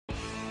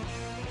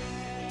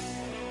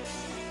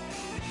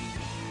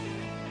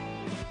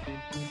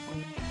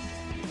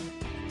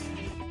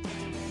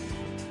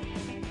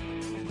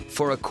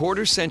For a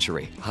quarter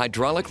century,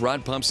 Hydraulic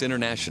Rod Pumps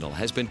International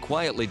has been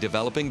quietly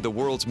developing the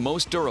world's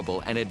most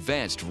durable and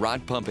advanced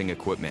rod pumping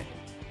equipment.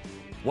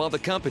 While the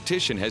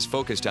competition has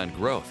focused on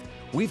growth,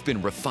 we've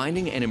been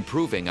refining and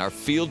improving our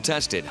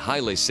field-tested,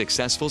 highly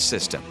successful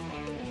system.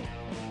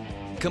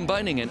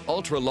 Combining an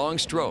ultra-long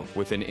stroke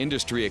with an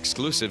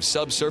industry-exclusive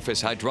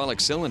subsurface hydraulic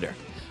cylinder,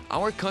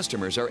 our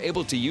customers are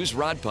able to use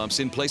rod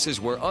pumps in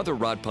places where other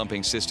rod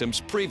pumping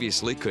systems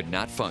previously could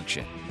not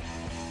function.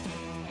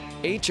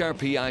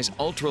 HRPI's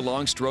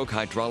ultra-long stroke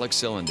hydraulic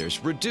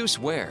cylinders reduce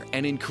wear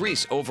and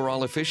increase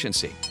overall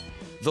efficiency.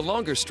 The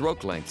longer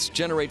stroke lengths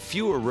generate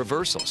fewer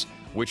reversals,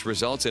 which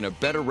results in a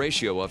better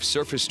ratio of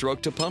surface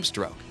stroke to pump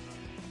stroke.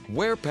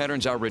 Wear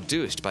patterns are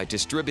reduced by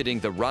distributing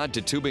the rod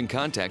to tubing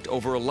contact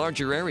over a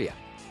larger area.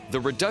 The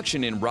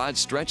reduction in rod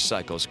stretch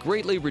cycles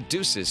greatly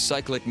reduces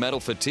cyclic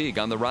metal fatigue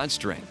on the rod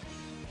string.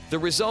 The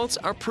results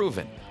are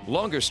proven.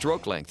 Longer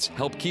stroke lengths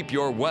help keep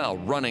your well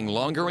running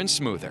longer and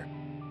smoother.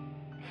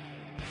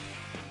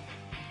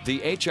 The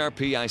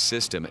HRPI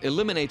system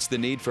eliminates the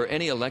need for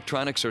any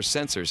electronics or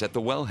sensors at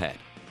the wellhead.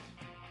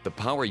 The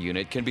power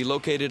unit can be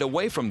located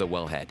away from the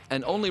wellhead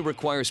and only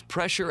requires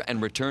pressure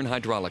and return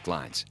hydraulic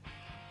lines.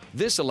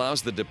 This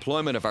allows the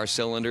deployment of our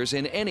cylinders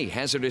in any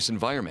hazardous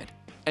environment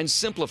and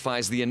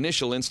simplifies the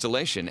initial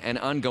installation and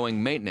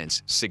ongoing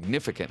maintenance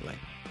significantly.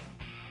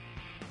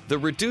 The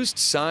reduced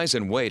size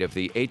and weight of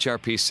the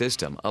HRP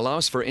system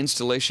allows for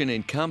installation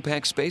in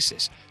compact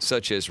spaces,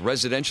 such as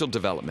residential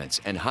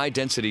developments and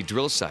high-density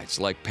drill sites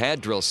like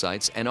pad drill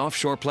sites and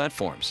offshore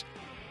platforms.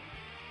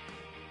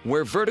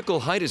 Where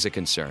vertical height is a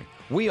concern,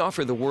 we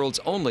offer the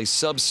world's only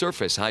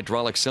subsurface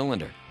hydraulic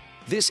cylinder.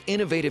 This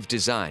innovative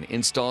design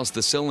installs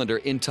the cylinder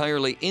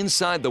entirely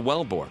inside the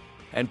wellbore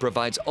and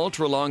provides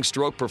ultra-long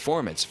stroke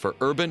performance for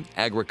urban,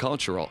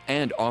 agricultural,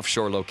 and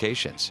offshore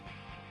locations.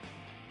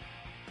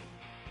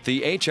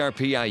 The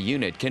HRPI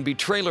unit can be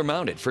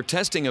trailer-mounted for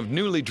testing of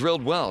newly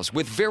drilled wells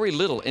with very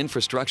little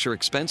infrastructure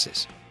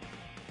expenses.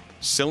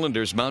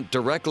 Cylinders mount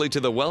directly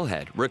to the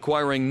wellhead,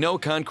 requiring no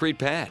concrete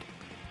pad.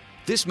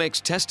 This makes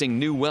testing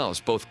new wells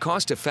both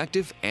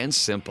cost-effective and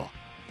simple.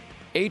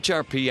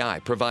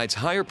 HRPI provides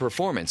higher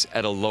performance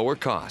at a lower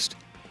cost.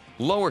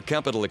 Lower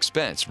capital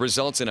expense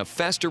results in a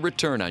faster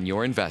return on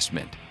your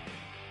investment.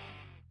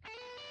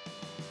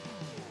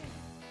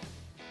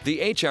 The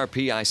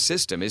HRPI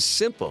system is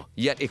simple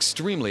yet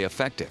extremely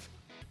effective.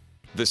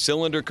 The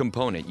cylinder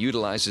component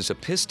utilizes a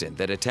piston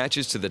that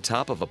attaches to the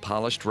top of a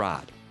polished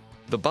rod.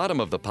 The bottom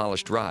of the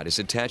polished rod is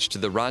attached to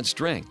the rod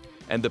string,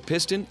 and the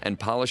piston and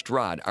polished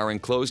rod are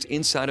enclosed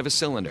inside of a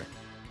cylinder.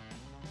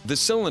 The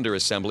cylinder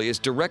assembly is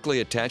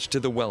directly attached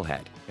to the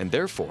wellhead, and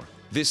therefore,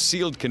 this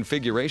sealed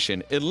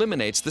configuration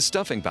eliminates the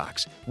stuffing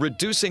box,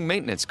 reducing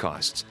maintenance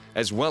costs,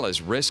 as well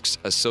as risks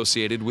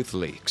associated with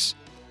leaks.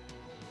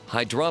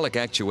 Hydraulic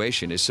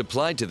actuation is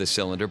supplied to the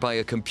cylinder by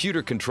a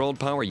computer-controlled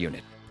power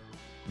unit.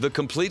 The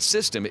complete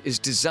system is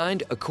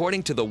designed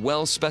according to the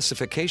well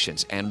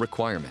specifications and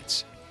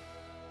requirements.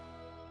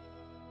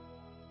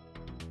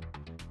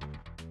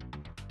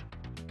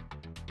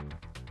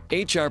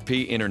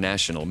 HRP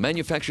International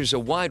manufactures a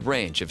wide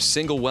range of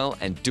single-well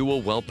and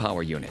dual-well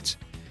power units.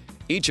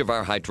 Each of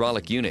our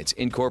hydraulic units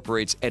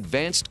incorporates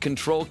advanced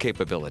control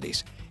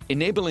capabilities,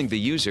 enabling the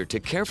user to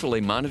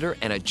carefully monitor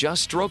and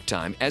adjust stroke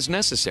time as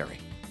necessary.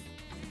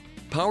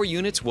 Power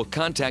units will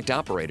contact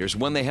operators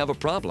when they have a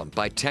problem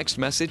by text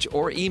message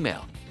or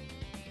email.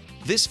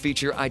 This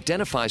feature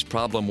identifies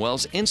problem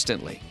wells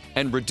instantly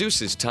and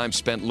reduces time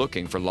spent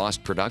looking for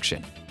lost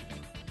production.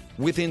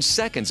 Within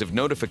seconds of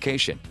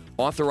notification,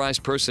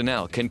 authorized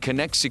personnel can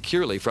connect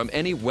securely from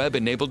any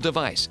web-enabled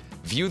device,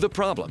 view the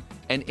problem,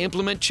 and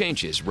implement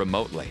changes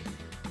remotely.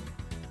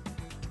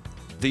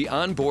 The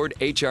onboard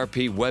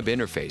HRP web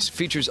interface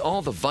features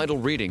all the vital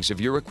readings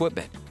of your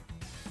equipment.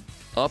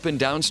 Up and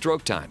down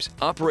stroke times,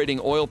 operating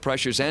oil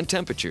pressures and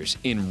temperatures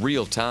in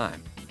real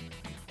time.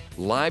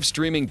 Live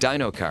streaming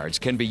dyno cards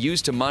can be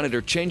used to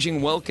monitor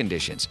changing well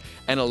conditions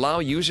and allow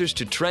users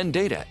to trend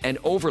data and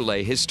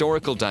overlay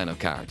historical dyno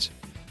cards.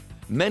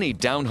 Many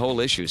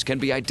downhole issues can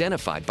be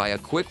identified by a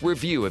quick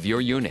review of your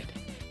unit.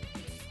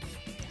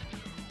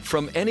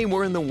 From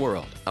anywhere in the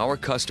world, our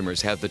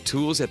customers have the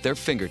tools at their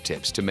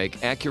fingertips to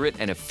make accurate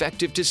and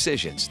effective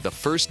decisions the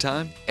first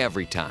time,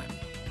 every time.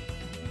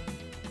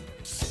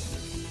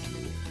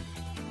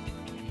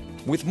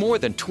 With more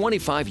than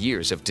 25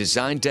 years of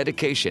design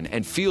dedication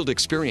and field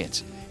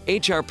experience,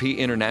 HRP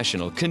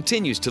International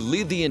continues to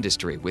lead the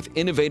industry with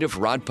innovative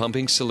rod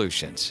pumping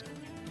solutions.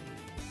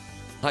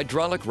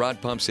 Hydraulic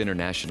Rod Pumps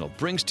International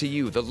brings to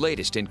you the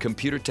latest in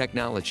computer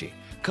technology,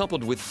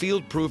 coupled with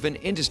field-proven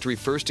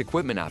industry-first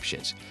equipment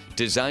options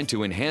designed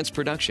to enhance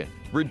production,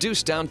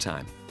 reduce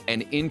downtime,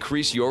 and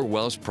increase your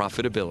well's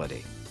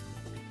profitability.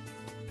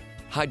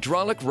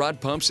 Hydraulic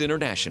Rod Pumps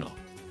International,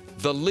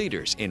 the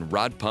leaders in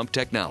rod pump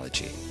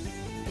technology.